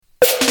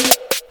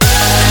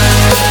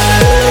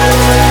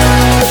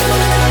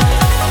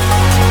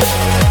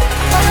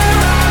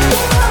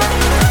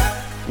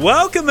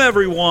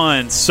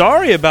everyone.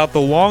 Sorry about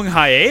the long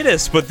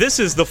hiatus, but this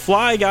is the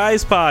Fly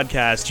Guys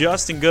podcast.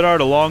 Justin Goodhart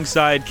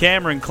alongside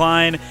Cameron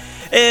Klein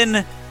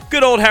in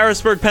good old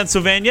Harrisburg,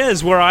 Pennsylvania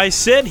is where I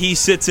sit. He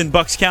sits in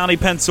Bucks County,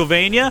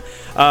 Pennsylvania.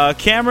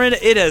 Cameron,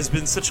 it has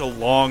been such a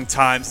long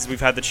time since we've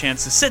had the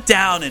chance to sit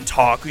down and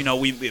talk. You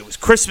know, it was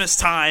Christmas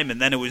time,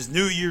 and then it was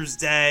New Year's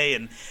Day,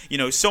 and, you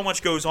know, so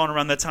much goes on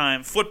around that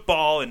time.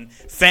 Football and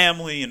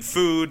family and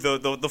food.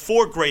 The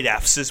four great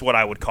F's is what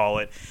I would call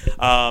it.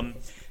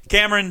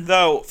 Cameron,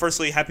 though,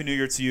 firstly, Happy New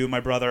Year to you, my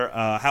brother.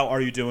 How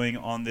are you doing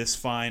on this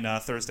fine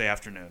Thursday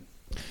afternoon?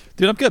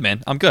 Dude, I'm good,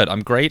 man. I'm good.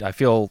 I'm great. I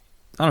feel,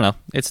 I don't know,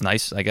 it's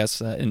nice, I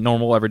guess,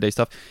 normal, everyday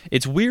stuff.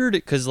 It's weird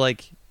because,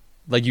 like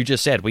you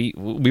just said, we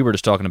were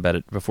just talking about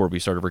it before we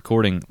started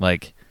recording.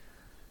 Like,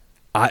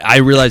 I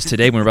realized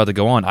today when we were about to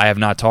go on, I have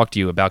not talked to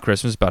you about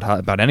Christmas,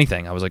 about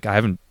anything. I was like, I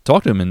haven't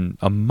talked to him in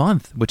a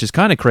month, which is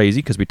kind of crazy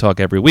because we talk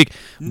every week.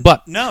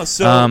 But no,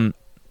 so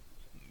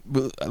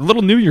a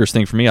little New Year's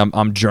thing for me. I'm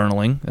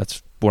journaling.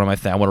 That's one of my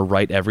things. I want to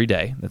write every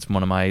day. That's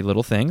one of my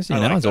little things. You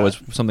know, like it's that.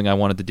 always something I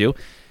wanted to do.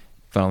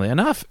 Funnily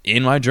enough,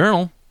 in my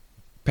journal,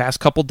 past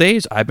couple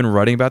days, I've been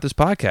writing about this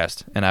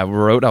podcast, and I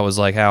was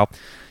like, how,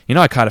 you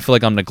know, I kind of feel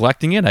like I'm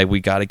neglecting it. We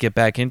got to get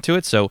back into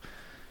it. So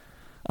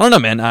I don't know,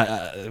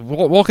 man.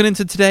 Walking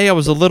into today, I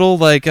was a little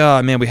like,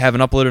 man, we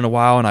haven't uploaded in a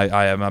while, and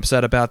I am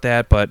upset about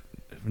that. But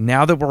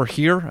now that we're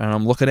here, and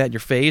I'm looking at your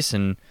face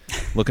and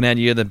looking at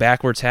you in the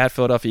backwards hat,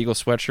 Philadelphia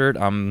Eagles sweatshirt,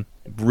 I'm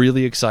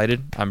really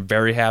excited. I'm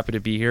very happy to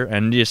be here,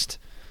 and just,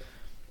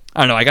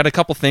 I don't know, I got a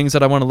couple things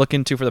that I want to look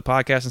into for the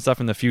podcast and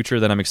stuff in the future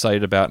that I'm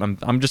excited about. And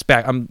I'm just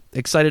back. I'm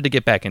excited to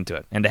get back into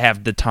it and to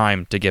have the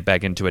time to get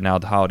back into it now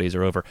the holidays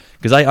are over,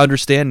 because I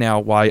understand now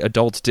why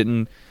adults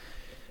didn't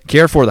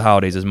care for the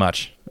holidays as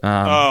much.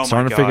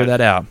 Starting to figure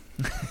that out.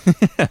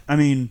 I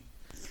mean,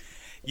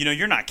 you know,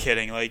 you're not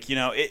kidding. Like, you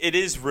know, it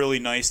is really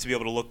nice to be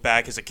able to look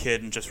back as a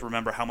kid and just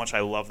remember how much I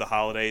love the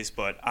holidays.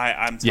 But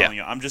I'm telling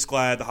you, I'm just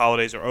glad the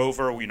holidays are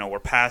over. You know, we're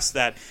past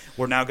that.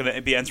 We're now going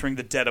to be entering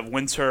the dead of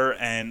winter.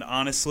 And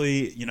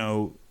honestly, you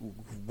know,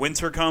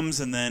 winter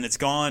comes and then it's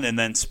gone, and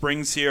then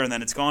spring's here and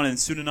then it's gone. And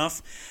soon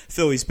enough,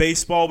 Phillies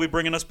baseball will be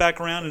bringing us back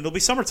around, and it'll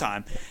be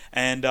summertime.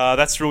 And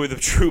that's really the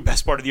true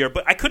best part of the year.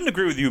 But I couldn't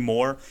agree with you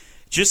more.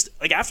 Just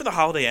like after the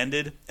holiday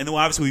ended, and then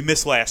obviously we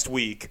missed last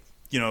week,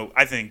 you know,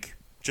 I think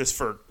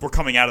we're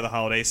coming out of the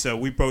holiday, so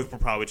we both were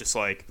probably just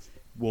like,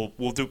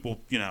 we'll deal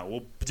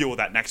with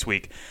that next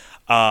week.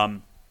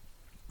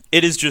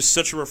 It is just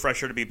such a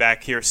refresher to be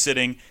back here,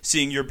 seeing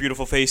your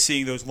beautiful face,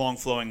 seeing those long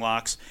flowing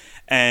locks,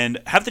 and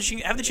have the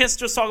chance to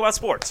just talk about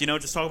sports. You know,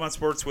 just talk about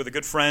sports with a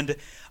good friend.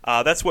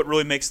 That's what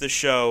really makes this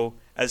show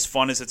as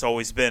fun as it's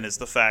always been, is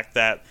the fact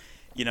that,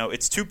 you know,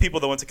 it's two people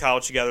that went to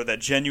college together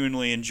that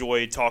genuinely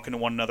enjoy talking to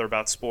one another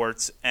about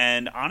sports.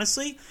 And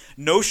honestly,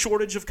 no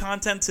shortage of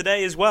content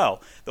today as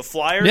well. The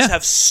Flyers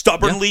have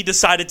stubbornly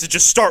decided to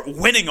just start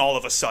winning all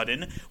of a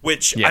sudden,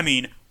 which, I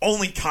mean,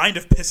 only kind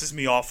of pisses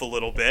me off a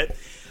little bit.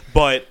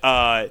 But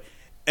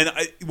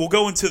we'll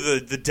go into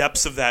the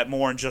depths of that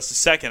more in just a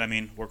second. I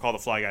mean, we're called the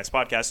Fly Guys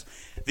Podcast.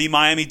 The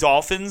Miami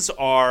Dolphins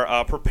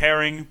are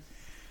preparing,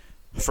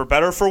 for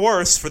better or for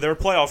worse, for their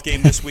playoff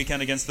game this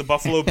weekend against the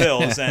Buffalo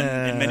Bills,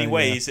 and in many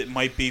ways it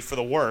might be for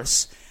the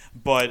worse,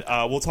 but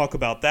we'll talk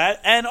about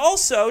that. And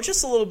also,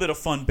 just a little bit of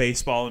fun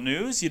baseball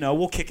news. You know,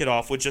 we'll kick it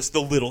off with just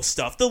the little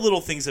stuff, the little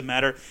things that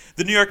matter.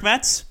 The New York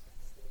Mets,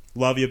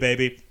 love you,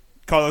 baby.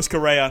 Carlos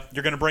Correa,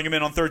 you're going to bring him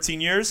in on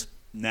 13 years?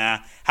 Nah.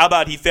 How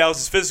about he fails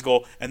his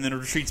physical and then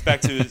retreats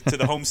back to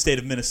the home state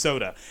of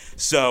Minnesota?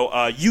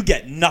 So you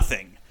get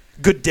nothing.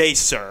 Good day,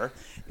 sir.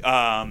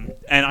 And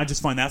I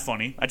just find that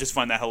funny. I just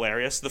find that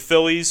hilarious. The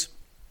Phillies,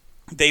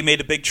 they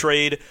made a big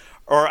trade,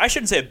 or I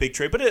shouldn't say a big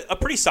trade, but a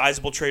pretty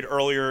sizable trade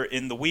earlier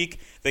in the week.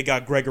 They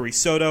got Gregory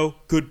Soto,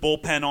 good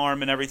bullpen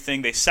arm and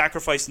everything. They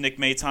sacrificed Nick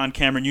Maton.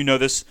 Cameron, you know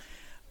this.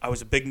 I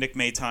was a big Nick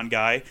Maton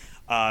guy,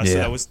 so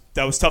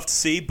that was tough to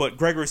see. But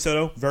Gregory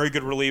Soto, very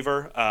good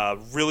reliever,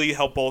 really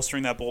helped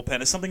bolstering that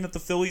bullpen. It's something that the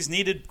Phillies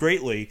needed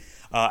greatly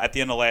at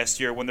the end of last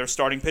year when their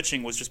starting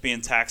pitching was just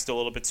being taxed a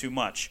little bit too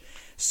much.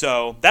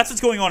 So that's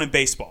what's going on in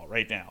baseball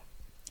right now.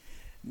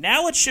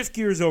 Now let's shift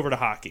gears over to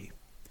hockey.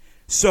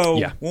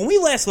 So when we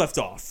last left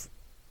off,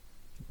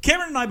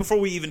 Cameron and I, before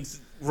we even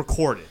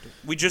recorded,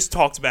 we just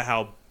talked about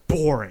how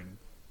boring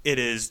it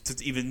is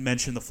to even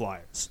mention the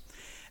Flyers.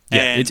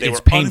 Yeah, and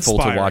it's painful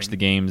to watch the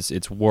games.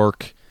 It's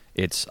work.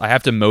 I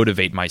have to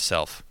motivate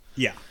myself.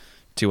 Yeah.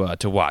 To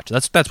watch.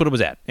 That's what it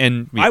was at.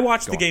 And I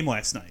watched the game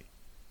last night.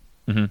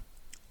 Mm-hmm.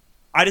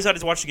 I decided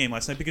to watch the game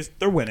last night because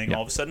they're winning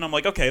all of a sudden. I'm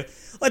like, okay,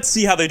 let's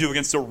see how they do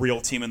against a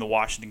real team in the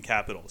Washington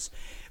Capitals.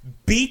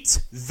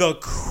 Beat the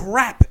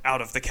crap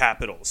out of the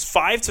Capitals.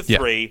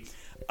 5-3.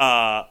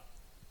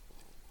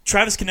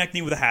 Travis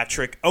Konechny with a hat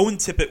trick. Owen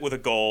Tippett with a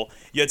goal.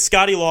 You had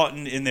Scotty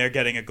Lawton in there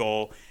getting a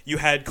goal. You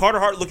had Carter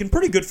Hart looking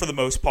pretty good for the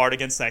most part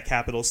against that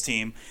Capitals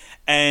team.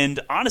 And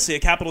honestly, a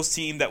Capitals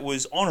team that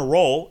was on a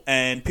roll,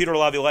 and Peter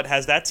Laviolette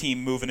has that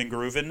team moving and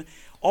grooving.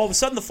 All of a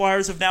sudden, the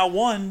Flyers have now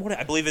won,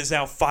 I believe it is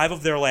now 5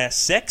 of their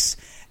last 6.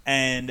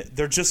 and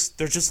they're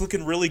just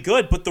looking really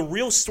good. But the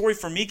real story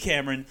for me,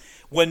 Cameron,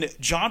 when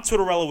John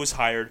Tortorella was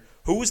hired,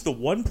 who was the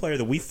one player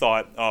that we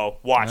thought,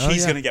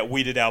 he's going to get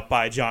weeded out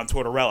by John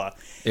Tortorella?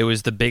 It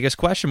was the biggest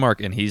question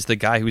mark, and he's the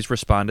guy who's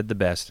responded the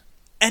best.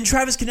 And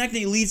Travis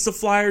Konechny leads the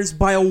Flyers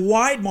by a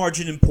wide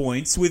margin in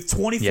points with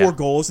 24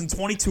 goals and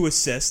 22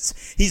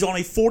 assists. He's on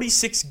a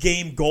 46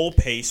 goal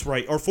pace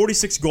right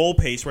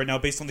now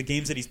based on the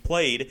games that he's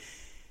played.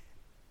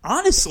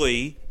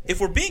 Honestly, if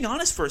we're being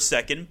honest for a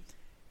second,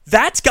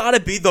 that's got to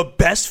be the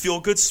best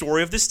feel-good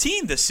story of this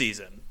team this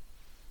season.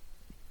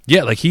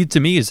 Yeah, like he,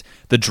 to me, is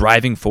the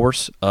driving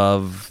force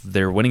of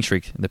their winning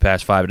streak in the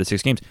past 5 to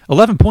 6 games.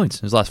 11 points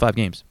in his last 5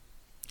 games.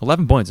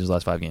 11 points in his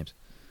last 5 games.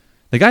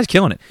 The guy's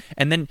killing it.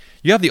 And then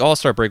you have the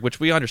All-Star break, which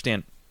we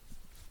understand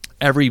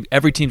every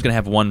team's going to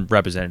have one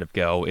representative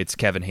go. It's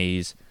Kevin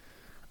Hayes,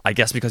 I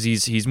guess, because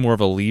he's more of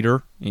a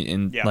leader.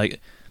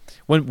 Like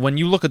when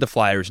you look at the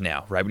Flyers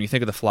now, right? When you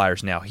think of the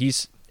Flyers now,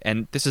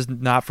 and this is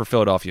not for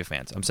Philadelphia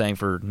fans. I'm saying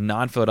for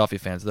non-Philadelphia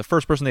fans, the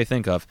first person they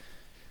think of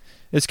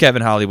is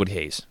Kevin Hollywood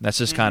Hayes. That's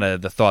just kind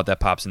of the thought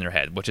that pops in their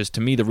head, which is to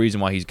me the reason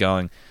why he's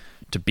going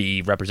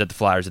to represent the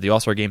Flyers at the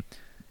All-Star game.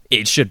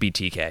 It should be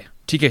TK.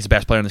 TK's the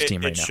best player on this team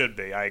right now. It should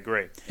be. I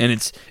agree. And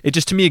it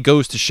just to me it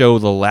goes to show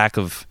the lack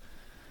of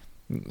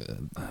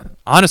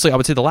honestly, I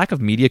would say the lack of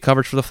media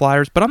coverage for the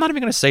Flyers, but I'm not even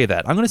going to say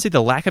that. I'm going to say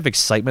the lack of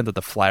excitement that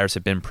the Flyers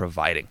have been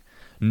providing.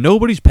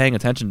 Nobody's paying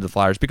attention to the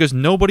Flyers because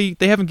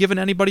they haven't given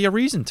anybody a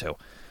reason to.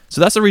 So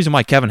that's the reason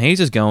why Kevin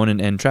Hayes is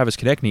going and Travis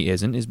Konechny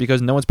isn't, is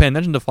because no one's paying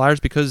attention to the Flyers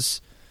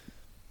because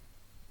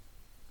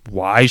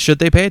why should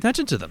they pay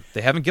attention to them?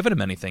 They haven't given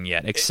them anything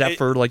yet, except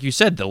for, like you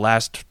said, the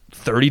last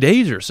 30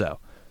 days or so.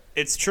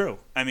 It's true.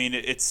 I mean,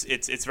 it's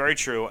very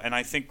true, and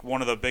I think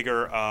one of the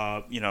bigger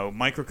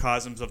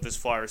microcosms of this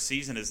Flyers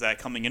season is that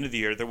coming into the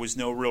year, there was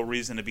no real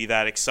reason to be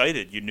that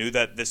excited. You knew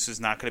that this is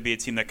not going to be a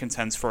team that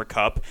contends for a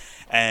cup,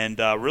 and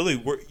really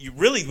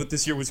what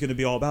this year was going to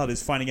be all about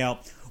is finding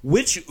out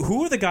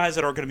who are the guys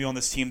that are going to be on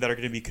this team that are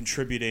going to be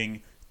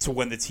contributing to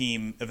when the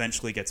team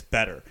eventually gets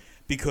better.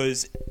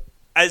 Because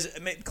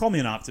call me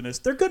an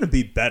optimist, they're going to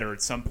be better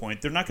at some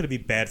point. They're not going to be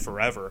bad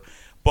forever.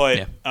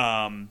 But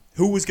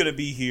who was going to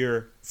be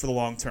here for the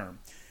long term?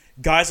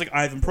 Guys like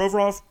Ivan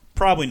Provorov?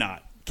 Probably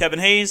not. Kevin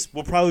Hayes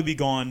will probably be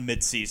gone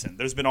mid-season.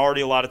 There's been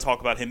already a lot of talk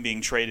about him being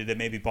traded and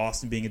maybe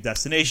Boston being a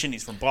destination.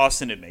 He's from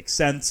Boston. It makes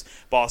sense.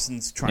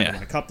 Boston's trying to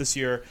win a cup this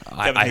year.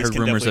 I heard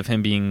rumors of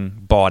him being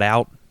bought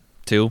out,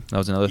 too. That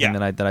was another thing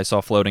that I saw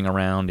floating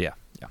around. Yeah.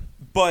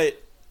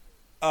 But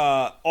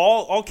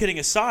all kidding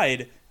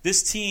aside,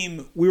 this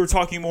team, we were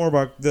talking more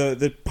about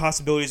the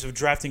possibilities of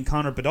drafting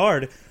Connor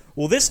Bedard.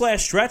 Well, this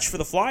last stretch for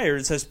the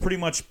Flyers has pretty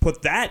much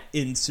put that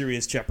in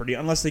serious jeopardy,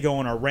 unless they go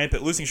on a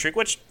rampant losing streak,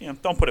 which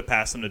don't put it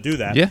past them to do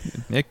that. Yeah.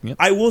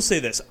 I will say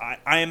this.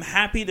 I am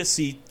happy to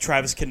see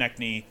Travis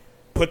Konechny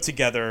put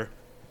together,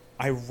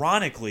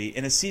 ironically,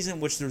 in a season in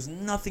which there's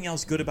nothing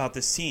else good about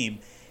this team,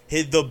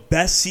 the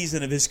best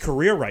season of his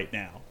career right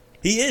now.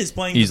 He is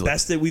playing the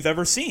best that we've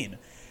ever seen.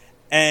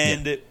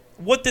 And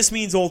what this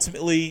means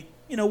ultimately,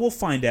 we'll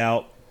find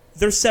out.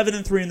 They're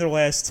 7-3 in their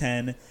last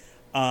 10.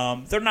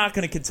 They're not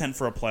going to contend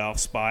for a playoff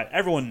spot.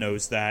 Everyone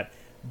knows that.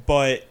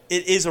 But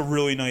it is a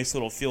really nice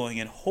little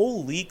feeling. And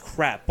holy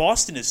crap,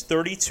 Boston is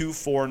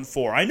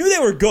 32-4-4. I knew they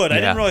were good.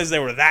 I didn't realize they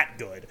were that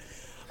good.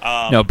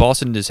 No,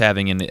 Boston is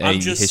having a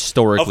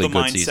historically good season.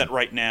 I'm just of the mindset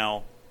right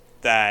now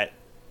that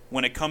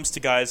when it comes to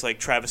guys like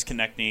Travis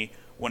Konechny,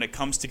 when it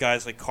comes to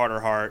guys like Carter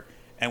Hart,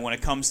 and when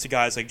it comes to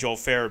guys like Joel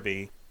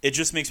Farabee, it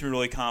just makes me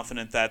really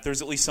confident that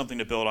there's at least something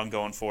to build on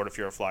going forward if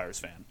you're a Flyers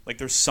fan. Like,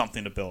 there's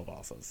something to build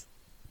off of.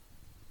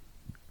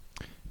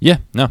 Yeah,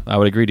 no, I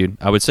would agree, dude.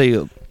 I would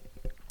say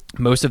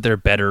most of their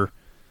better,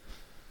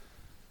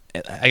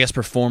 I guess,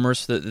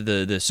 performers,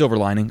 the silver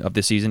lining of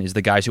this season is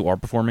the guys who are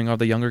performing are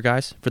the younger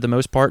guys for the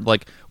most part.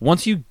 Like,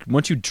 once you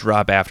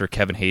drop after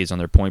Kevin Hayes on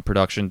their point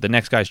production, the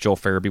next guy is Joel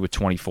Farabee with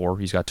 24.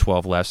 He's got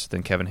 12 less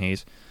than Kevin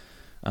Hayes.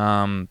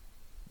 But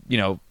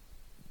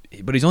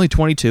he's only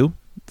 22.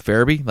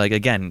 Farabee, like,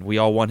 again, we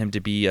all want him to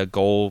be a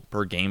goal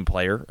per game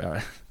player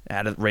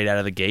right out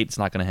of the gate. It's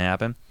not going to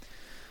happen.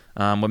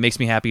 What makes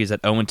me happy is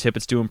that Owen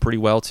Tippett's doing pretty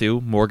well,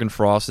 too. Morgan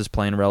Frost is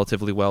playing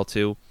relatively well,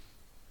 too.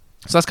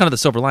 So that's kind of the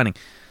silver lining.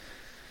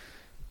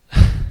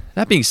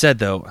 That being said,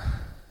 though,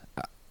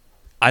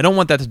 I don't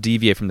want that to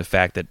deviate from the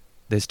fact that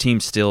this team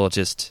still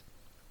just...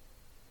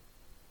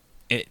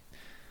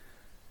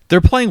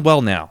 They're playing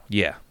well now,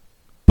 yeah.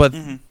 But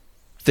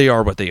they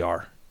are what they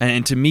are.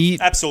 And to me,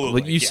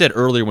 absolutely, like you said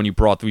earlier when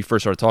we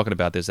first started talking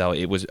about this, how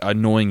it was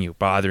annoying you,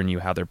 bothering you,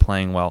 how they're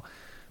playing well.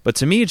 But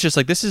to me, it's just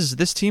like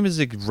this team is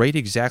right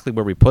exactly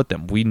where we put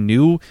them. We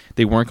knew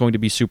they weren't going to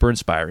be super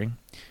inspiring.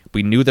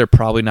 We knew they're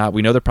probably not.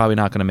 We know they're probably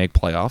not going to make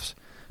playoffs.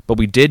 But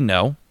we did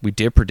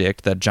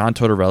predict that John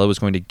Tortorella was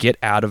going to get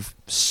out of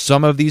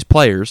some of these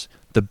players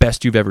the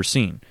best you've ever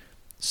seen.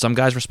 Some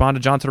guys respond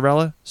to John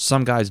Tortorella,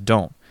 some guys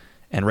don't.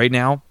 And right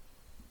now,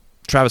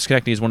 Travis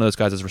Konechny is one of those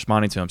guys that's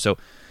responding to him. So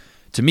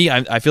to me,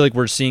 I feel like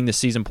we're seeing the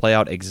season play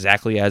out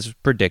exactly as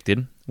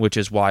predicted, which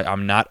is why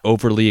I'm not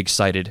overly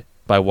excited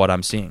by what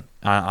I'm seeing.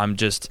 I'm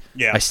just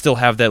I still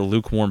have that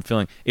lukewarm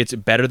feeling. It's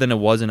better than it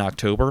was in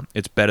October.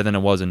 It's better than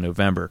it was in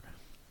November.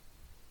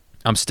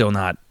 I'm still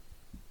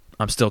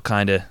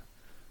kind of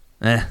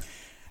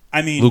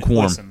I mean,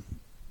 lukewarm. Listen,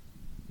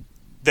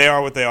 they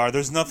are what they are.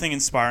 There's nothing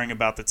inspiring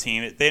about the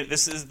team.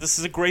 This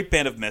is a great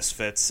band of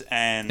misfits,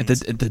 and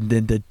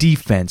the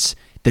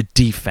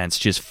defense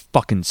just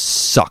fucking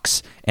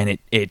sucks, and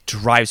it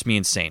drives me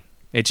insane.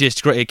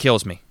 It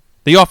kills me.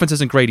 The offense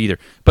isn't great either,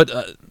 but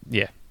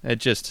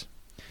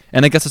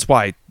and I guess that's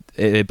why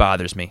it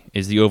bothers me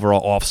is the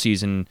overall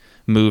off-season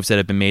moves that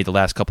have been made the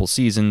last couple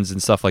seasons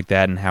and stuff like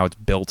that, and how it's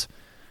built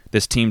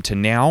this team to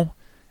now.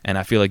 And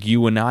I feel like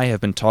you and I have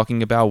been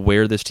talking about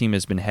where this team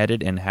has been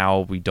headed and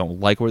how we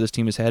don't like where this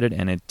team is headed.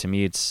 And to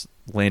me, it's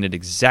landed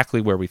exactly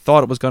where we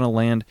thought it was going to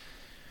land,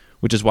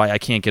 which is why I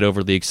can't get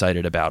overly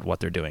excited about what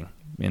they're doing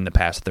in the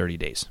past 30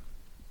 days.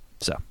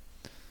 So.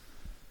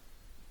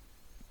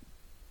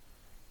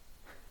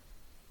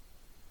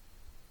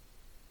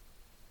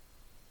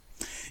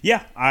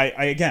 Yeah, I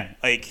again,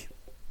 like,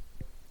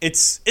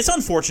 it's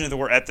unfortunate that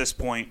we're at this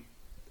point,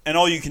 and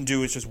all you can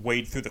do is just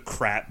wade through the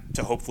crap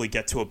to hopefully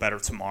get to a better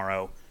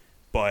tomorrow.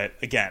 But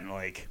again,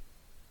 like,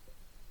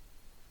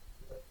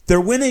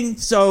 they're winning,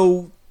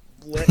 so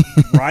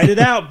ride it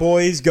out,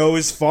 boys. Go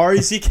as far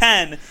as you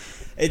can.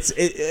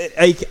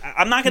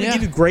 I'm not going to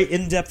give you great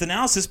in-depth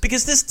analysis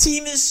because this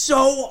team is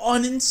so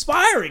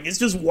uninspiring. It's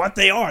just what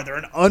they are. They're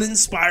an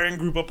uninspiring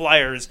group of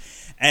players,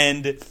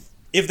 and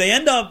if they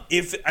end up,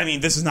 this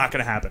is not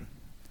going to happen.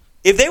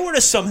 If they were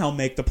to somehow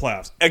make the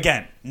playoffs,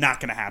 again, not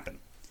going to happen.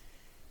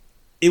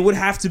 It would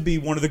have to be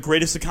one of the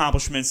greatest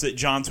accomplishments that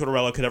John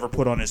Tortorella could ever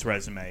put on his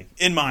resume,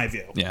 in my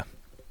view. Yeah.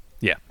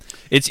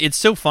 It's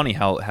so funny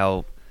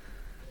how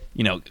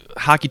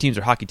hockey teams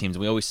are hockey teams.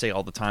 We always say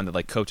all the time that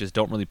like coaches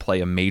don't really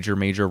play a major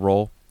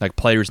role. Like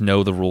players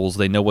know the rules,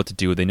 they know what to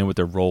do, they know what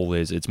their role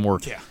is. It's more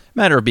a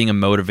matter of being a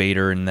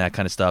motivator and that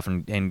kind of stuff,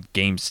 and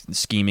game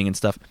scheming and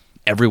stuff.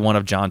 Every one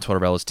of John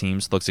Tortorella's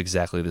teams looks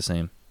exactly the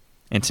same,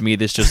 and to me,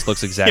 this just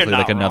looks exactly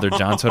like another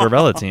John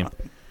Tortorella team.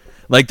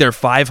 Like they're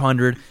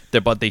 500,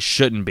 but they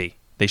shouldn't be.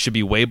 They should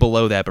be way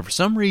below that. But for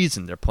some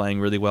reason, they're playing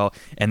really well.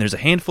 And there's a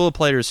handful of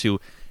players who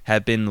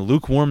have been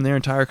lukewarm their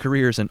entire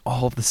careers, and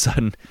all of a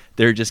sudden,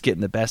 they're just getting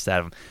the best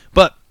out of them.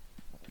 But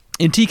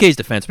in TK's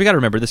defense, we got to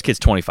remember this kid's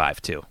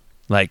 25 too.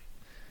 Like,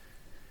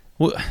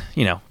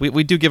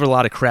 we do give a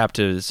lot of crap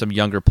to some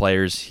younger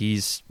players.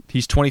 He's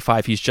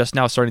 25. He's just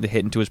now starting to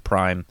hit into his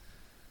prime.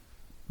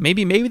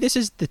 Maybe this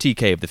is the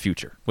TK of the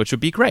future, which would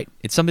be great.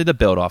 It's something to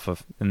build off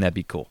of, and that'd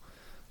be cool.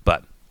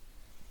 But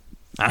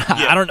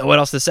I don't know what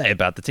else to say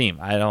about the team.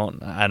 I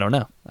don't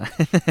know.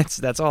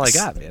 That's all I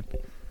got, man.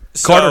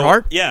 So, Carter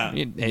Hart,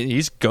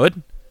 he's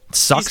good. It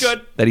sucks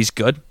that he's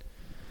good.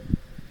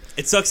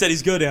 It sucks that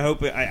he's good. I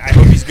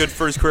hope he's good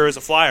for his career as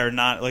a Flyer,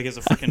 not like as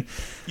a freaking.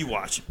 You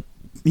watch.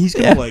 He's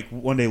gonna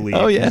one day leave.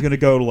 Oh yeah. He's gonna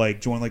go to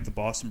join the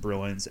Boston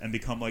Bruins and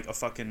become a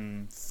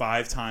fucking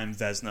 5-time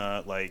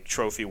Vezina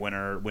trophy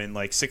winner, win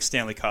 6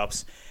 Stanley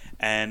Cups,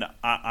 and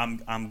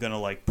I'm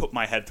gonna put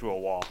my head through a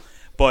wall.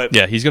 But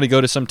yeah, he's going to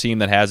go to some team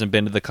that hasn't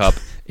been to the Cup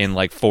in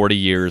 40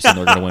 years, and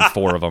they're going to win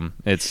 4 of them.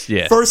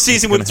 First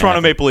season with the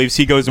Toronto Maple Leafs,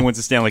 he goes and wins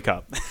the Stanley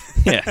Cup.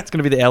 Yeah, it's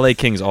going to be the LA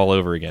Kings all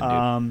over again,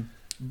 dude.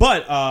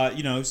 But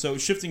so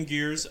shifting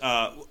gears,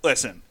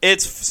 listen,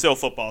 it's still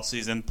football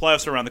season.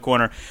 Playoffs are around the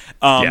corner.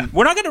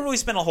 We're not going to really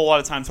spend a whole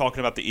lot of time talking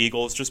about the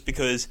Eagles just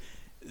because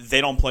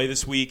they don't play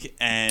this week,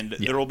 and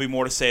there will be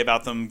more to say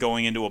about them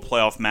going into a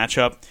playoff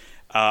matchup.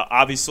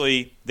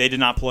 Obviously, they did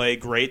not play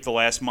great the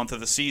last month of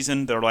the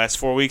season. Their last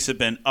 4 weeks have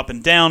been up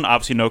and down.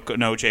 Obviously, no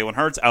Jalen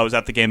Hurts. I was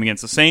at the game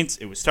against the Saints.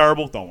 It was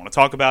terrible. Don't want to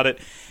talk about it.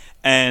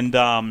 And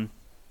the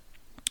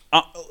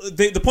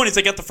point is,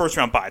 they get the first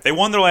round bye. They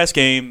won their last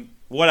game.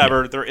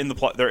 Whatever. Yeah.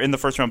 They're in the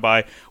first round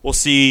bye. We'll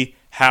see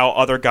how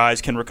other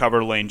guys can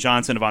recover. Lane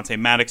Johnson, Avonte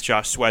Maddox,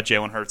 Josh Sweat,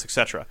 Jalen Hurts,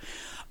 etc.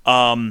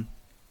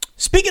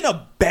 Speaking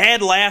of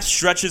bad last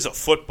stretches of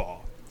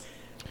football,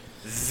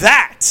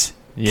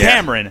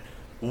 Cameron.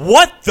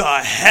 What the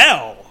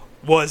hell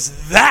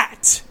was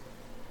that?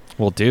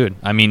 Well, dude,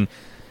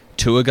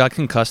 Tua got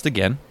concussed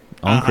again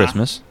on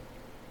Christmas.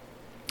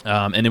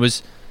 And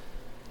it's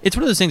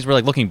one of those things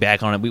where, looking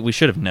back on it, we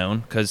should have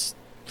known, because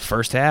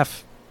first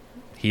half,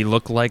 he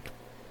looked like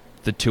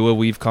the Tua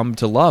we've come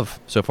to love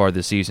so far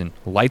this season.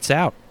 Lights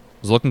out.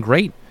 Was looking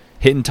great.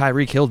 Hitting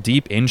Tyreek Hill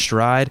deep, in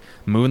stride,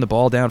 moving the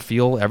ball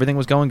downfield. Everything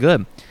was going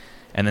good.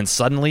 And then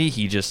suddenly,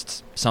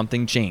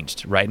 something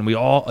changed, right? And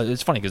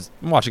it's funny because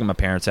I'm watching at my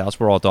parents' house.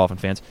 We're all Dolphin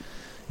fans.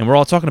 And we're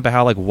all talking about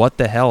how, what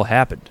the hell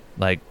happened?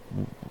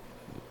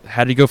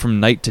 How did he go from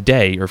night to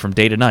day, or from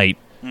day to night,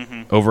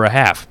 over a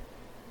half?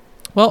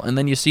 Well, and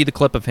then you see the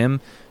clip of him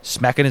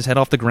smacking his head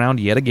off the ground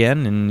yet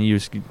again, and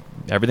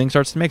everything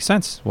starts to make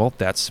sense. Well,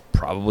 that's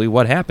probably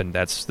what happened.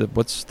 That's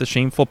what's the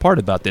shameful part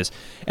about this.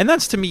 And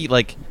that's, to me,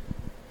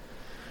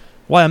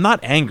 why I'm not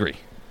angry.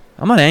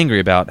 I'm not angry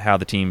about how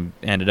the team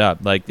ended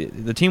up.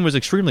 The team was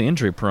extremely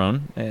injury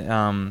prone.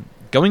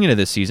 going into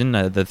this season,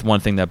 the one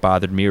thing that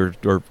bothered me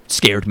or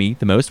scared me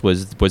the most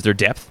was their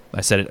depth.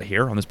 I said it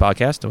here on this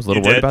podcast. I was a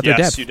little worried about their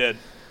depth. Yes, you did.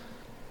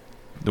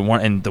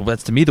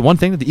 That's to me the one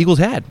thing that the Eagles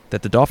had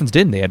that the Dolphins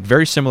didn't. They had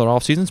very similar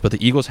off seasons, but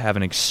the Eagles have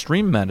an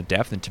extreme amount of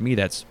depth, and to me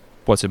that's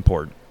what's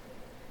important.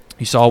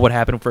 You saw what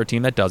happened for a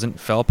team that doesn't,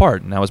 fell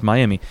apart, and that was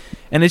Miami.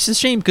 And it's a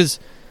shame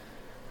because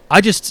I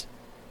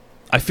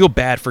feel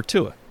bad for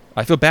Tua.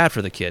 I feel bad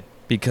for the kid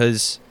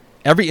because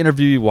every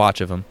interview you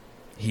watch of him,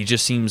 he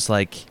just seems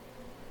like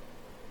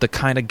the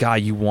kind of guy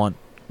you want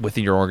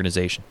within your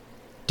organization.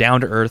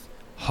 Down to earth,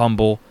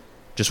 humble,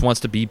 just wants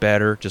to be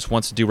better, just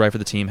wants to do right for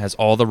the team, has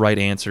all the right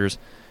answers,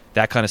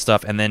 that kind of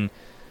stuff. And then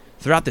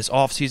throughout the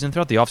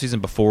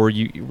offseason before,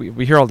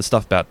 we hear all this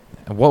stuff about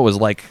what it was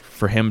like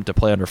for him to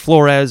play under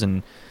Flores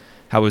and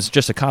how it was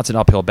just a constant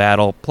uphill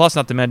battle, plus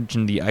not to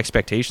mention the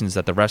expectations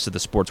that the rest of the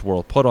sports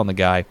world put on the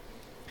guy.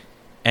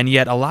 And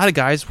yet a lot of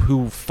guys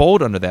who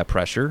fold under that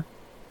pressure,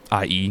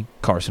 i.e.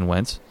 Carson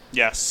Wentz.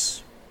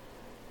 Yes.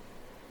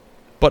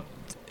 But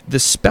the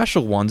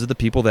special ones are the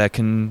people that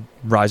can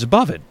rise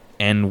above it.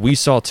 And we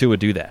saw Tua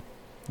do that.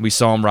 We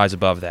saw him rise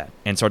above that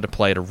and start to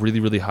play at a really,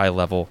 really high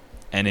level.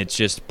 And it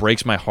just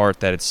breaks my heart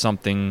that it's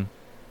something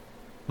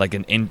like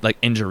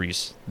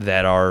injuries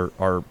that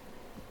are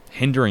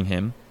hindering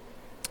him.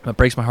 What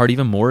breaks my heart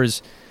even more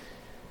is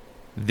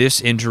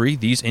these injuries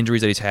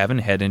that he's having,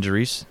 head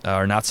injuries,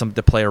 are not something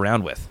to play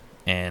around with.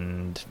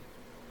 And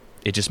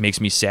it just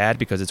makes me sad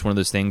because it's one of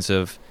those things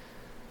of,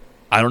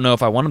 I don't know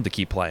if I want him to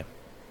keep playing.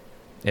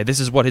 If this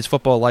is what his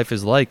football life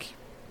is like,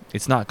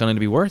 it's not going to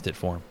be worth it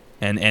for him.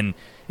 And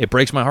it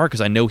breaks my heart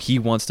because I know he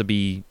wants to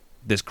be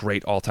this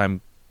great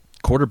all-time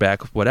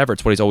quarterback, whatever.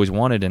 It's what he's always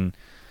wanted, and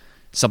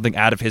something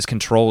out of his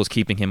control is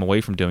keeping him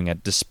away from doing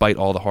it despite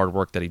all the hard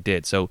work that he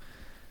did. So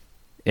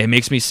it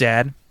makes me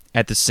sad.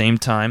 At the same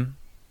time,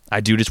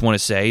 I do just want to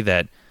say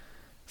that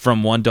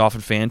from one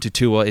Dolphin fan to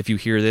Tua, if you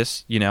hear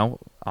this,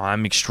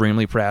 I'm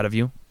extremely proud of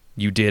you.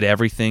 You did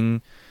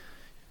everything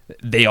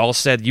they all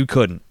said you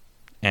couldn't.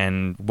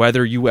 And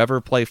whether you ever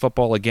play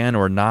football again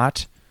or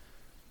not,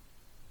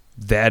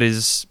 that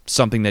is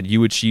something that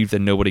you achieved that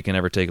nobody can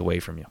ever take away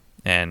from you.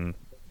 And,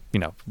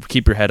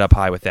 keep your head up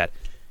high with that.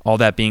 All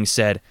that being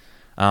said,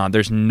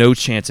 there's no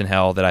chance in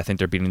hell that I think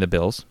they're beating the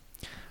Bills.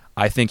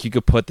 I think you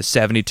could put the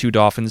 72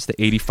 Dolphins,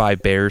 the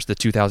 85 Bears, the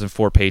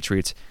 2004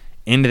 Patriots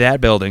into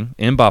that building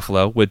in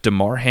Buffalo with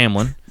Damar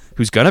Hamlin,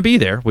 who's going to be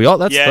there. He's going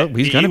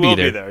to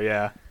be there.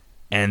 Yeah.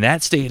 And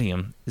that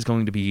stadium is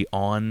going to be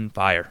on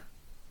fire.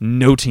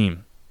 No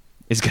team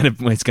is going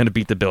to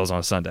beat the Bills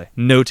on Sunday.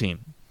 No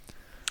team.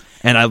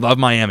 And I love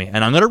Miami.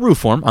 And I'm going to root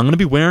for them. I'm going to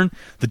be wearing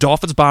the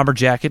Dolphins bomber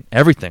jacket,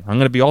 everything. I'm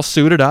going to be all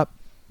suited up,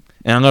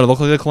 and I'm going to look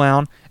like a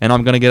clown, and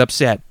I'm going to get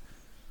upset.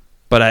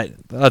 But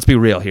let's be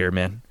real here,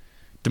 man.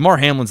 Damar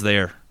Hamlin's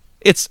there.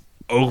 It's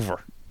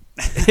over.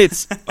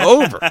 It's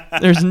over.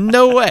 There's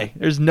no way.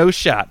 There's no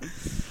shot.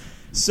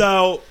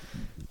 So,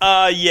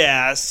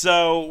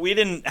 So we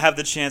didn't have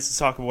the chance to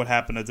talk about what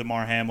happened to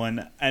Damar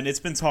Hamlin, and it's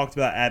been talked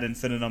about ad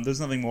infinitum.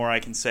 There's nothing more I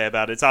can say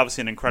about it. It's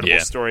obviously an incredible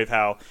story of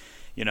how,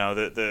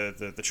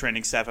 the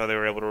training staff, how they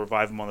were able to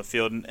revive him on the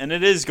field, and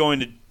it's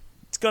going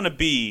to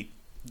be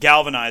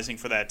galvanizing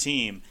for that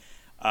team,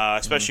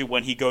 especially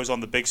when he goes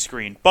on the big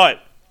screen.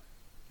 But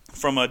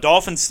from a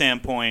Dolphins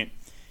standpoint,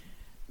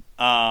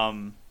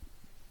 Skylar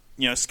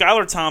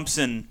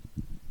Thompson,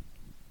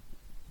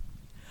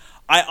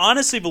 I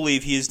honestly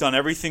believe he has done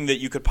everything that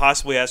you could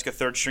possibly ask a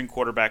third-string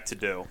quarterback to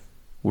do.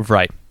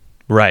 Right.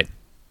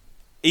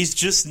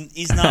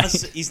 He's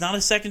not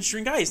a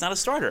second-string guy. He's not a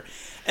starter,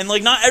 and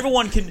not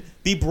everyone can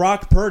be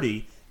Brock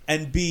Purdy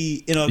and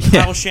be in a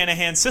Kyle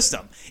Shanahan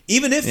system.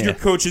 Even if your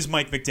coach is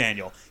Mike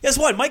McDaniel, guess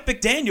what? Mike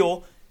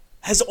McDaniel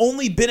has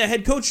only been a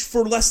head coach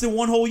for less than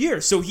one whole year,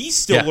 so he's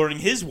still learning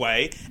his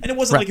way. And it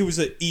wasn't like it was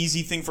an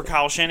easy thing for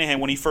Kyle Shanahan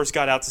when he first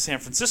got out to San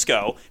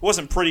Francisco. It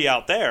wasn't pretty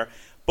out there,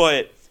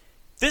 but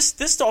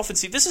this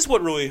Dolphins team, this is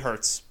what really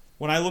hurts.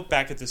 When I look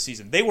back at this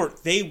season, they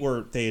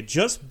had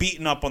just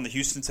beaten up on the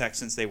Houston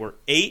Texans. They were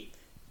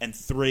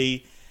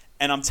 8-3,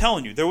 and I'm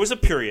telling you, there was a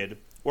period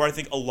where I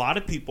think a lot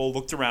of people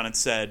looked around and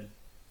said,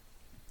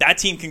 that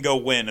team can go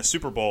win a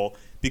Super Bowl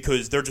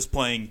because they're just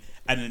playing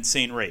at an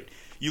insane rate.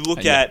 You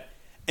look at,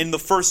 in the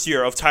first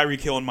year of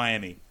Tyreek Hill in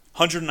Miami,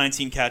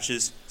 119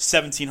 catches,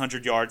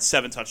 1,700 yards,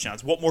 7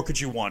 touchdowns. What more could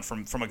you want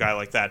from a guy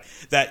like that?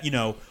 That,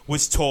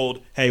 was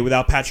told, hey,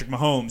 without Patrick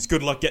Mahomes,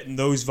 good luck getting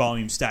those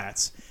volume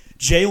stats.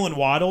 Jalen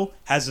Waddle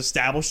has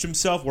established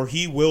himself where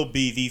he will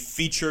be the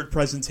featured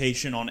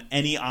presentation on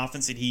any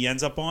offense that he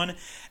ends up on.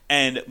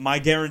 And my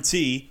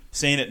guarantee,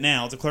 saying it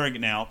now, declaring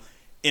it now,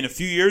 in a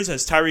few years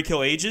as Tyreek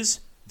Hill ages,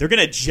 they're going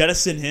to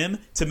jettison him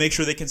to make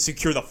sure they can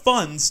secure the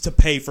funds to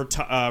pay for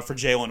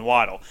Jalen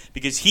Waddle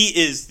because he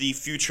is the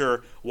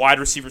future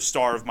wide receiver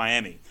star of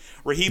Miami.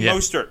 Raheem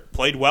Mostert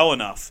played well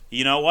enough.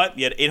 You know what?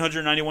 He had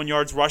 891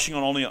 yards rushing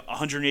on only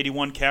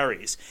 181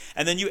 carries.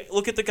 And then you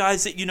look at the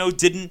guys that,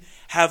 didn't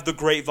have the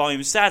great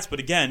volume stats. But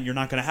again, you're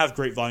not going to have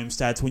great volume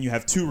stats when you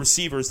have two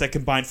receivers that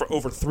combined for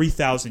over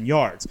 3,000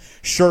 yards.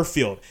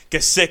 Sherfield,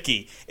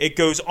 Gesicki, it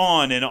goes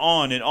on and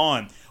on and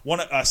on.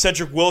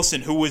 Cedric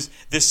Wilson, who was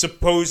this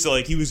supposed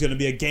he was going to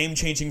be a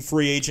game-changing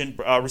free agent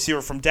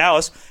receiver from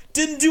Dallas,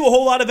 didn't do a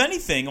whole lot of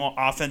anything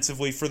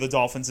offensively for the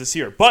Dolphins this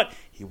year. But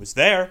he was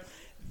there.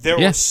 There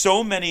were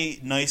so many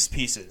nice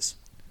pieces.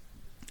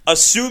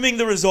 Assuming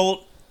the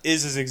result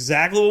is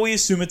exactly what we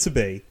assume it to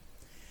be,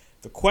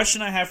 the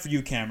question I have for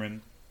you,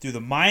 Cameron, do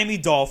the Miami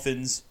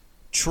Dolphins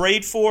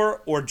trade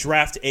for or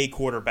draft a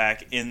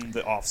quarterback in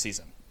the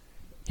offseason?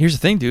 Here's the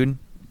thing, dude.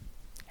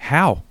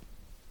 How?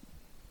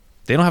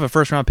 They don't have a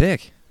first-round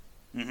pick.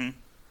 Mm-hmm.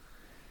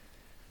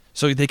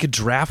 So they could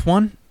draft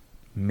one?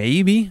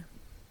 Maybe.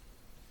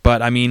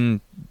 But, I mean,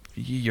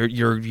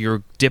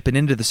 you're dipping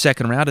into the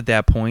second round at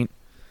that point.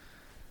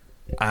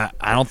 I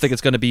don't think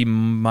it's going to be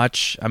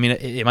much. I mean,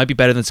 it might be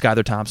better than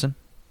Skylar Thompson,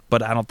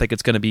 but I don't think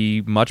it's going to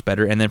be much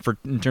better. And then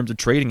in terms of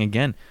trading,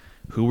 again,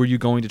 who are you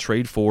going to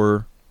trade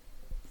for?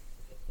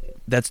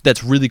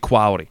 That's really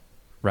quality,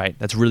 right?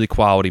 That's really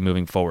quality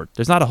moving forward.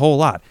 There's not a whole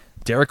lot.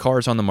 Derek Carr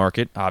is on the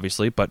market,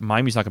 obviously, but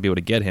Miami's not going to be able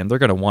to get him. They're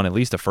going to want at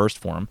least a first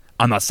for him.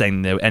 I'm not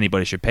saying that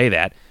anybody should pay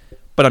that,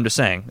 but I'm just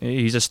saying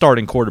he's a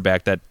starting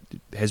quarterback that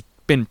has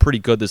been pretty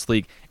good this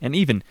league. And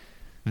even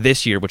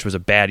this year, which was a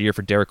bad year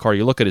for Derek Carr,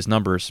 you look at his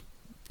numbers,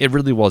 it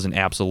really wasn't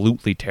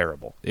absolutely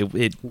terrible.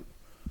 It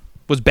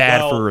was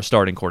bad for a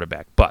starting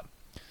quarterback. But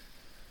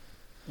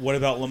what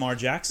about Lamar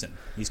Jackson?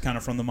 He's kind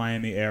of from the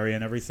Miami area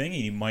and everything.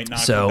 He might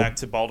not come back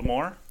to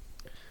Baltimore.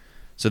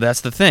 So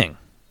that's the thing.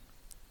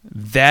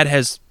 That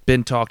has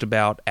been talked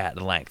about at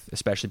length,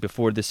 especially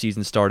before the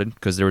season started,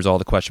 because there was all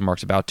the question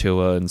marks about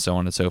Tua and so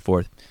on and so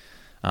forth.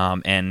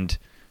 And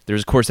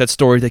there's, of course, that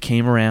story that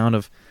came around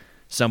of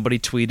somebody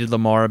tweeted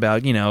Lamar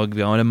about,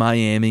 going to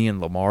Miami, and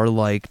Lamar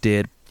liked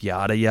it,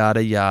 yada,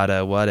 yada,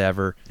 yada,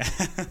 whatever.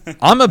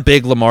 I'm a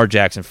big Lamar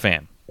Jackson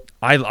fan.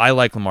 I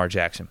like Lamar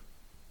Jackson.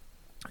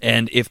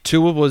 And if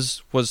Tua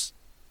was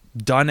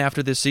done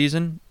after this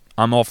season,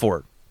 I'm all for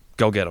it.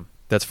 Go get him.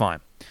 That's fine.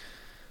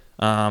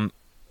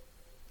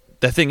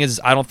 The thing is,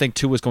 I don't think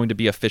Tua is going to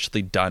be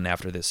officially done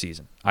after this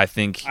season. I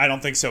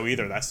don't think so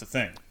either. That's the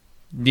thing.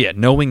 Yeah,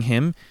 knowing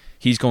him,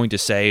 he's going to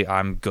say,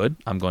 I'm good.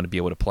 I'm going to be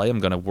able to play. I'm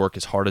going to work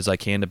as hard as I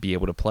can to be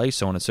able to play,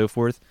 so on and so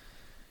forth.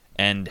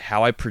 And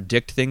how I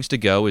predict things to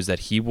go is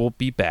that he will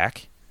be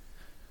back.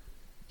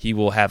 He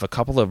will have a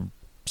couple of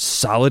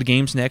solid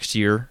games next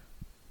year,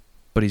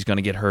 but he's going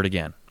to get hurt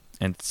again.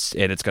 And it's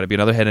going to be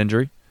another head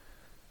injury.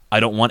 I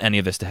don't want any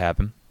of this to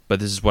happen, but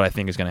this is what I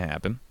think is going to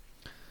happen.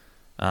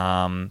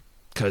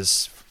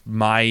 Because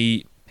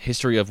my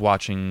history of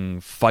watching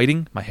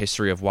fighting, my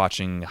history of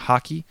watching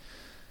hockey,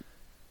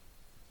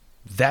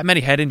 that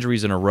many head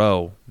injuries in a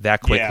row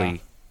that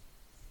quickly,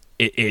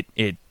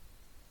 it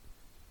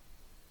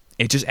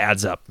just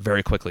adds up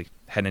very quickly,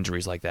 head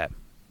injuries like that.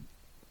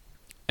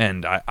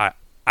 And I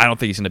don't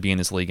think he's going to be in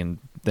this league in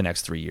the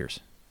next 3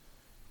 years,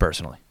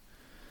 personally.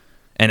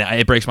 And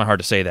it breaks my heart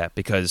to say that,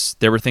 because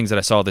there were things that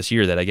I saw this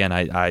year that, again,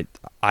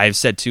 I've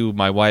said to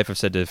my wife, I've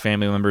said to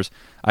family members,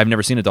 I've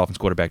never seen a Dolphins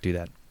quarterback do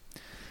that.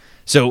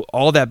 So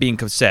all that being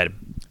said,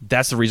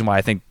 that's the reason why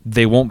I think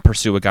they won't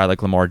pursue a guy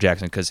like Lamar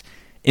Jackson, because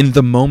in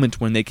the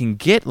moment when they can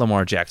get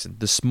Lamar Jackson,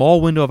 the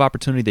small window of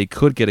opportunity they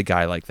could get a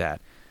guy like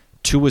that,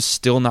 Tua's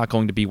still not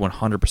going to be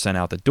 100%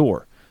 out the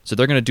door. So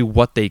they're going to do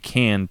what they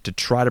can to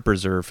try to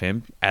preserve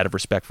him out of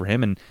respect for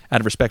him and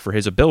out of respect for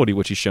his ability,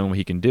 which he's shown what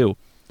he can do.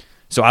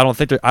 So I don't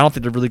think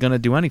they're really going to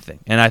do anything,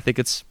 and I think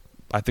it's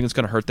going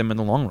to hurt them in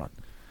the long run.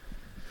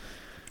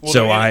 Well,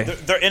 so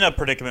they're in a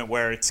predicament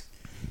where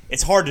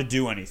it's hard to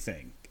do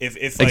anything if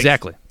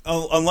exactly,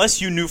 unless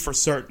you knew for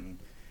certain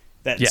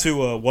that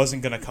Tua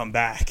wasn't going to come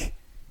back,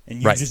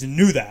 and you just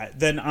knew that.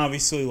 Then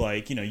obviously,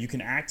 you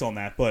can act on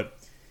that, but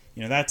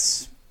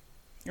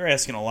you're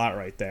asking a lot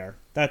right there.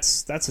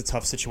 That's a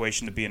tough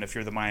situation to be in if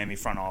you're the Miami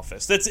front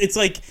office. This is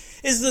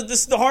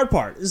the hard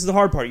part. This is the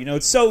hard part.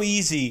 It's so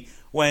easy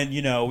when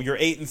you're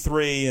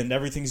 8-3 and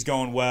everything's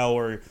going well,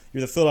 or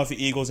you're the Philadelphia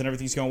Eagles and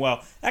everything's going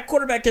well. That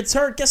quarterback gets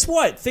hurt. Guess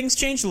what? Things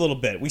change a little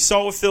bit. We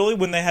saw with Philly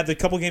when they had the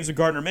couple games with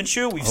Gardner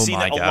Minshew. We've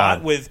seen it a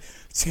lot with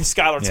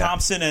Skylar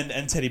Thompson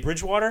and Teddy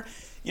Bridgewater.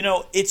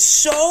 It's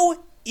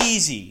so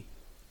easy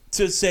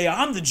to say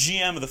I'm the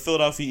GM of the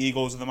Philadelphia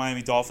Eagles and the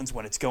Miami Dolphins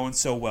when it's going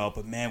so well,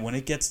 but man, when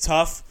it gets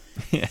tough,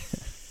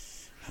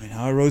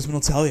 Howie Roseman will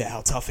tell you how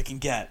tough it can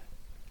get.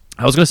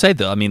 I was going to say,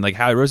 though,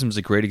 Howie Roseman is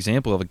a great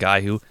example of a guy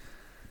who,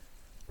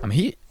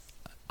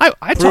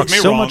 I talk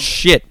so much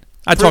shit.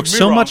 I talk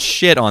so much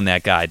shit on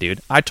that guy,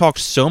 dude. I talk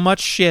so much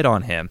shit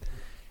on him,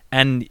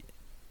 and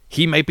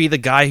he might be the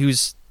guy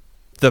who's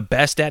the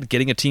best at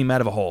getting a team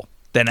out of a hole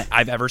than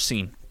I've ever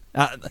seen.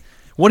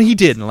 What he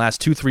did in the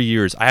last 2-3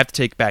 years, I have to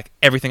take back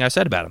everything I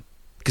said about him,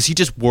 because he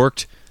just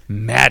worked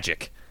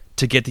magic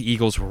to get the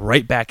Eagles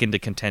right back into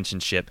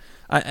contentionship.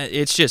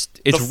 It's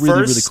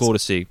really cool to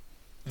see.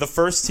 the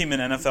first team in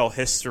NFL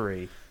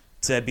history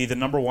to be the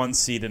number 1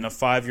 seed in a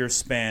 5-year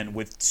span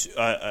with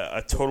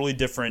a totally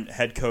different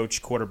head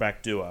coach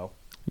quarterback duo.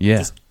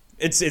 Yeah.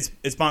 It's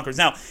bonkers.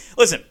 Now,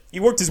 listen, he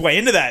worked his way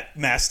into that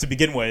mess to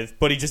begin with,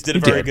 but he just did a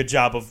very good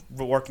job of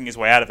working his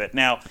way out of it.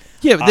 Now,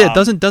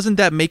 doesn't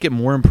that make it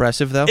more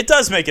impressive though? It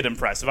does make it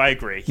impressive. I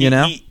agree.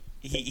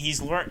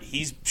 He's learned.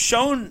 He's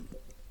shown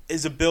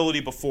his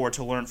ability before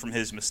to learn from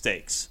his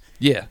mistakes.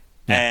 Yeah.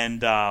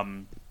 And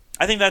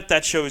I think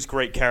that shows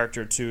great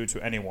character to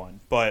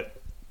anyone. But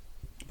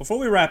before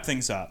we wrap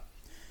things up,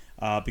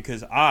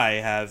 because I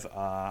have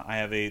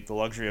the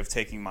luxury of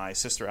taking my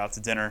sister out to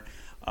dinner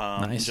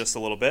in just a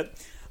little bit.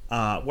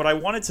 What I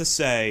wanted to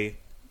say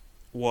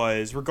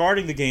was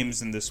regarding the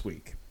games in this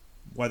week,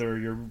 whether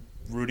you're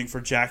rooting for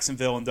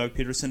Jacksonville and Doug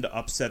Peterson to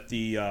upset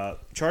the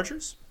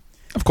Chargers.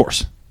 Of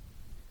course.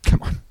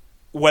 Come on.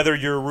 Whether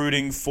you're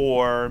rooting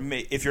for,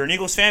 if you're an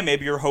Eagles fan,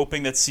 maybe you're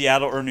hoping that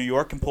Seattle or New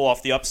York can pull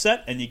off the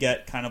upset and you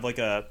get kind of like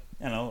a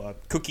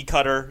cookie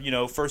cutter,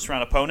 first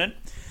round opponent.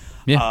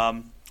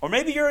 Yeah. Or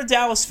maybe you're a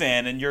Dallas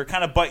fan and you're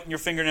kind of biting your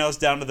fingernails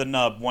down to the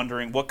nub,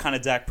 wondering what kind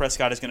of Dak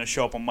Prescott is going to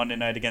show up on Monday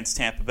night against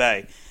Tampa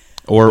Bay.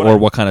 Or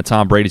what kind of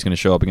Tom Brady's going to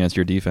show up against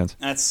your defense.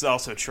 That's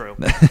also true.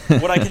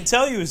 What I can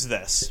tell you is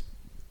this.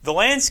 The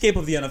landscape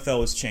of the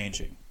NFL is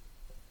changing.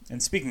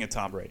 And speaking of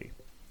Tom Brady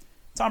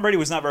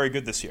was not very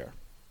good this year.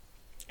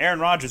 Aaron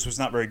Rodgers was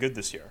not very good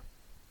this year.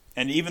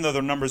 And even though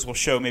their numbers will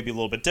show maybe a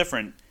little bit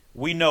different,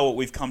 we know what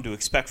we've come to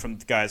expect from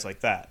guys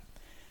like that.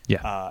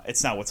 Yeah.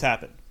 It's not what's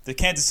happened. The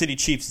Kansas City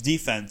Chiefs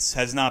defense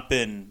has not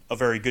been a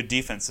very good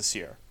defense this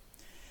year.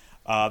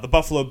 The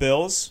Buffalo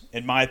Bills,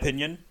 in my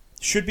opinion,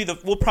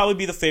 will probably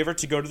be the favorite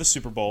to go to the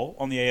Super Bowl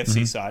on the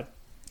AFC side.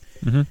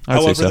 Mm-hmm.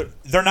 However,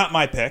 they're not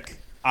my pick.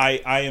 I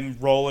am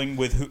rolling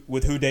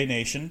with Who Dey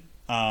Nation.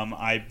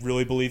 I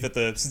really believe that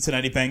the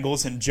Cincinnati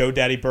Bengals and Joe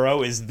Daddy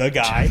Burrow is the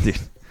guy.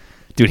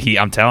 Dude,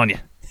 I'm telling you,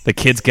 the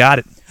kid's got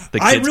it.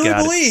 I really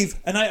believe,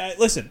 and I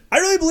listen. I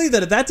really believe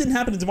that if that didn't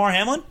happen to Damar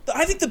Hamlin,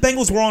 I think the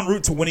Bengals were en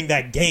route to winning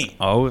that game.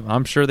 Oh,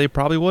 I'm sure they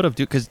probably would have,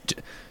 dude. Because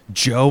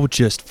Joe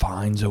just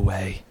finds a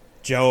way.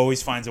 Joe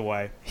always finds a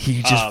way.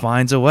 He just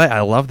finds a way.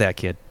 I love that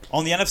kid.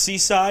 On the NFC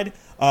side,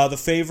 the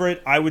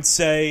favorite I would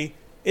say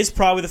is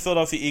probably the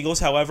Philadelphia Eagles.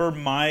 However,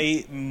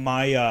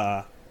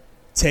 my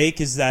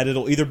take is that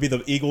it'll either be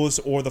the Eagles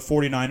or the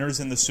 49ers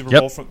in the Super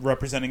Bowl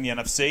representing the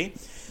NFC.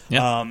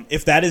 Yep.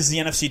 If that is the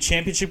NFC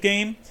Championship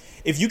game,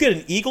 if you get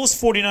an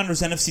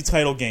Eagles-49ers NFC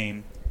title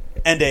game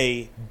and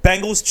a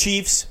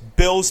Bengals-Chiefs,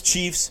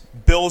 Bills-Chiefs,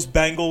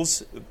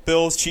 Bills-Bengals,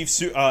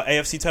 Bills-Chiefs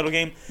AFC title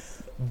game,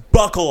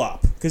 buckle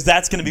up because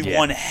that's going to be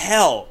one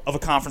hell of a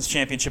conference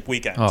championship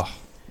weekend. Oh,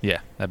 yeah,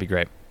 that'd be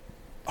great.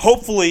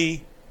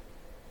 Hopefully,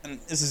 and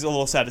this is a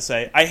little sad to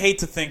say, I hate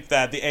to think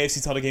that the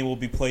AFC title game will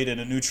be played in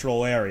a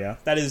neutral area.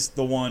 That is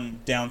the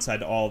one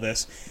downside to all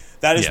this.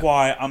 That is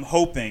why I'm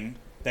hoping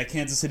that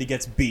Kansas City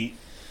gets beat,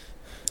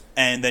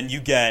 and then you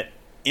get,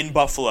 in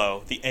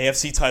Buffalo, the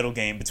AFC title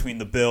game between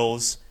the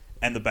Bills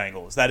and the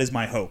Bengals. That is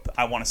my hope.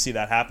 I want to see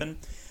that happen.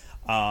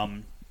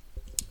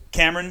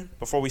 Cameron,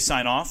 before we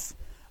sign off,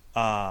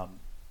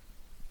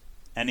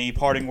 any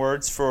parting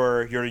words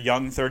for your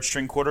young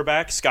third-string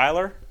quarterback,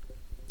 Skyler?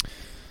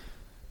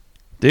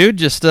 Dude,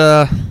 just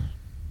I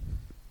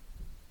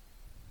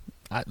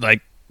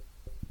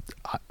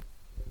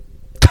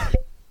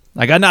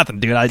got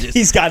nothing, dude.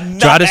 He's got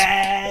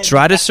nothing.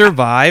 Try to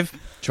survive.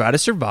 Try to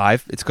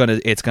survive. It's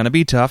gonna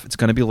be tough. It's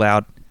gonna be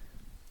loud.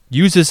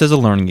 Use this as a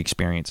learning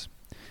experience,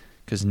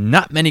 because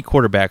not many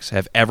quarterbacks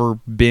have ever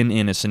been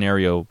in a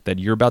scenario that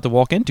you're about to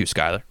walk into,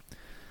 Skyler.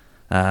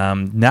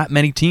 Not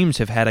many teams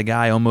have had a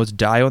guy almost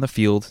die on the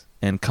field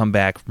and come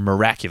back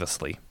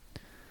miraculously.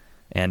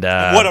 And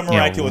what a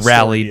miraculous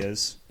rallied. story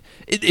is.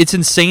 It's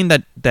insane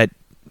that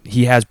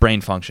he has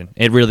brain function.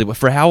 It really,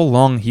 for how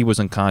long he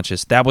was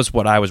unconscious, that was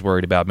what I was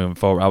worried about moving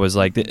forward. I was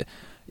like,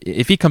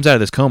 if he comes out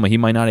of this coma, he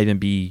might not even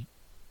be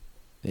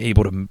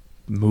able to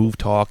move,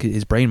 talk.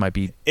 His brain might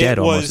be dead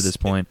almost at this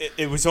point.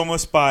 It was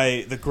almost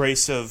by the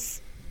grace of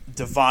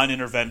divine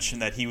intervention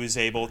that he was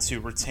able to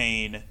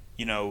retain,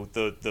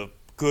 the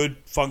good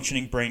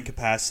functioning brain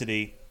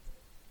capacity,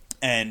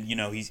 and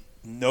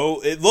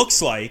it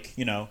looks like,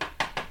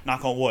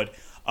 knock on wood,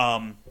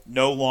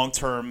 no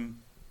long-term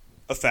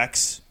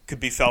effects could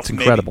be felt. It's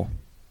incredible.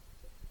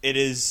 It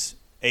is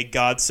a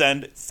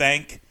godsend.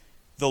 Thank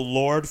the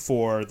Lord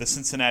for the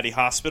Cincinnati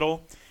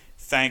hospital.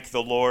 Thank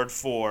the Lord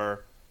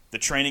for the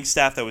training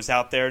staff that was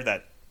out there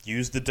that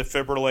used the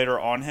defibrillator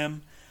on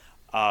him.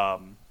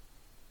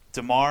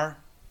 Damar,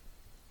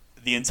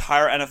 the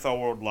entire NFL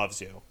world loves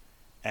you.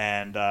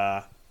 And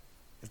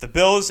if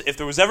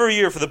there was ever a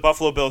year for the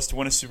Buffalo Bills to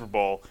win a Super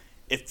Bowl,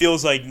 it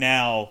feels like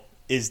now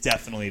is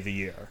definitely the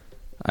year.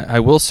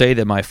 I will say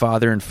that my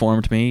father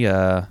informed me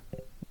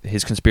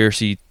his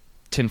conspiracy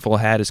tinfoil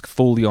hat is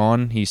fully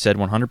on. He said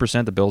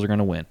 100% the Bills are going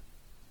to win.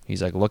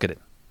 He's like, look at it.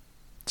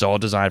 It's all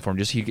designed for him.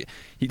 Did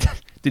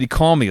he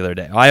call me the other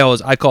day?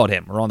 I called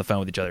him. We're on the phone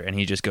with each other, and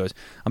he just goes,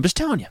 I'm just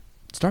telling you,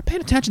 start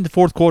paying attention to the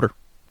fourth quarter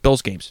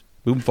Bills games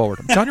moving forward.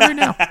 I'm telling you right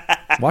now.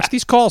 Watch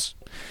these calls.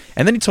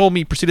 And then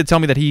he proceeded to tell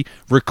me that he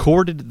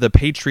recorded the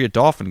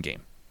Patriot-Dolphin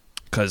game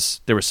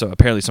because there was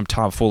apparently some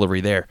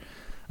tomfoolery there,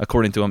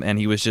 according to him. And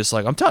he was just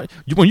like, I'm telling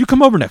you, when you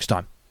come over next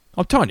time,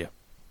 I'm telling you,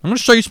 I'm going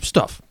to show you some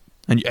stuff.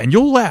 And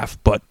you'll laugh,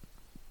 but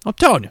I'm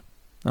telling you.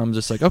 I'm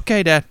just like,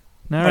 okay, Dad.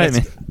 All right,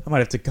 man. I might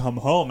have to come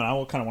home, and I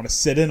will kind of want to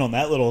sit in on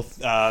that little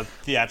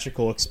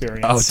theatrical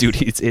experience. Oh, dude,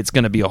 it's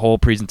going to be a whole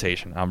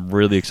presentation. I'm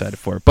really excited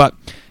for it. But,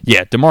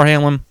 yeah, DeMar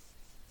Hamlin,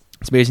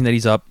 it's amazing that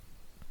he's up.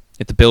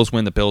 If the Bills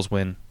win, the Bills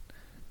win.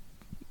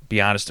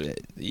 Be honest,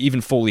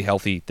 even fully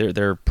healthy,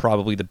 they're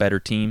probably the better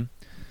team.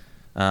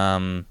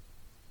 And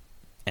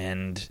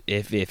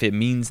if it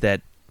means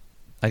that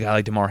a guy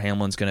like DeMar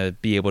Hamlin's going to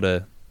be able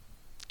to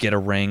get a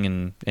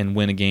ring and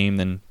win a game,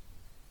 then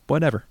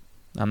whatever.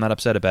 I'm not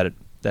upset about it.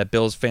 That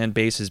Bills fan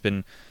base has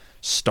been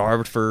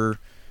starved for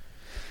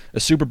a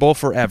Super Bowl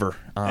forever.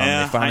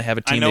 They finally have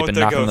a team they've been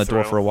knocking on the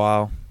door for a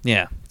while.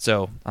 Yeah,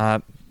 so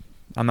I'm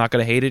not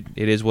going to hate it.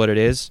 It is what it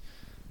is.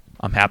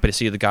 I'm happy to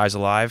see the guy's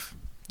alive.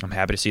 I'm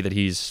happy to see that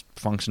he's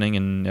functioning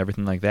and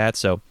everything like that.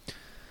 So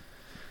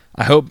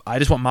I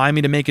just want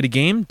Miami to make it a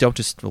game. Don't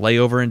just lay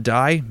over and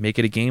die. Make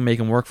it a game. Make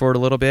them work for it a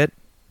little bit.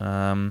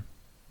 And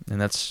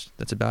that's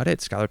about it.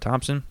 Skylar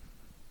Thompson,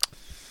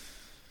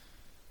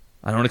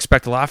 I don't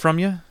expect a lot from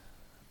you,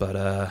 but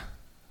I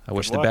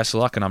wish you the best of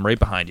luck, and I'm right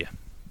behind you.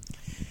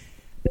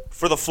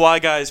 For the Fly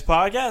Guys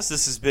podcast,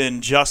 this has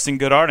been Justin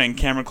Goodhart and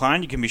Cameron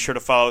Klein. You can be sure to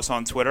follow us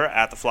on Twitter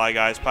at the Fly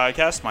Guys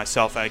podcast,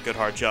 myself at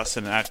Goodhart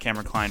Justin, and at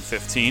Cameron Klein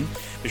 15.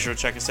 Be sure to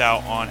check us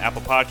out on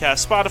Apple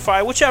Podcasts,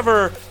 Spotify,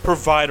 whichever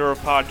provider of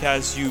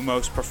podcasts you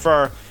most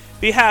prefer.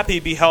 Be happy,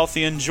 be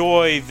healthy,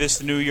 enjoy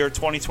this new year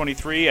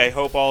 2023. I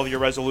hope all of your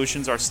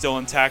resolutions are still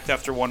intact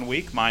after 1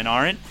 week. Mine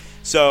aren't.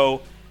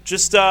 So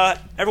just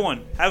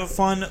everyone, have a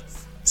fun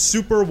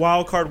Super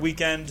Wildcard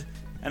weekend.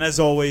 And as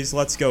always,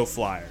 let's go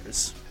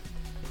Flyers.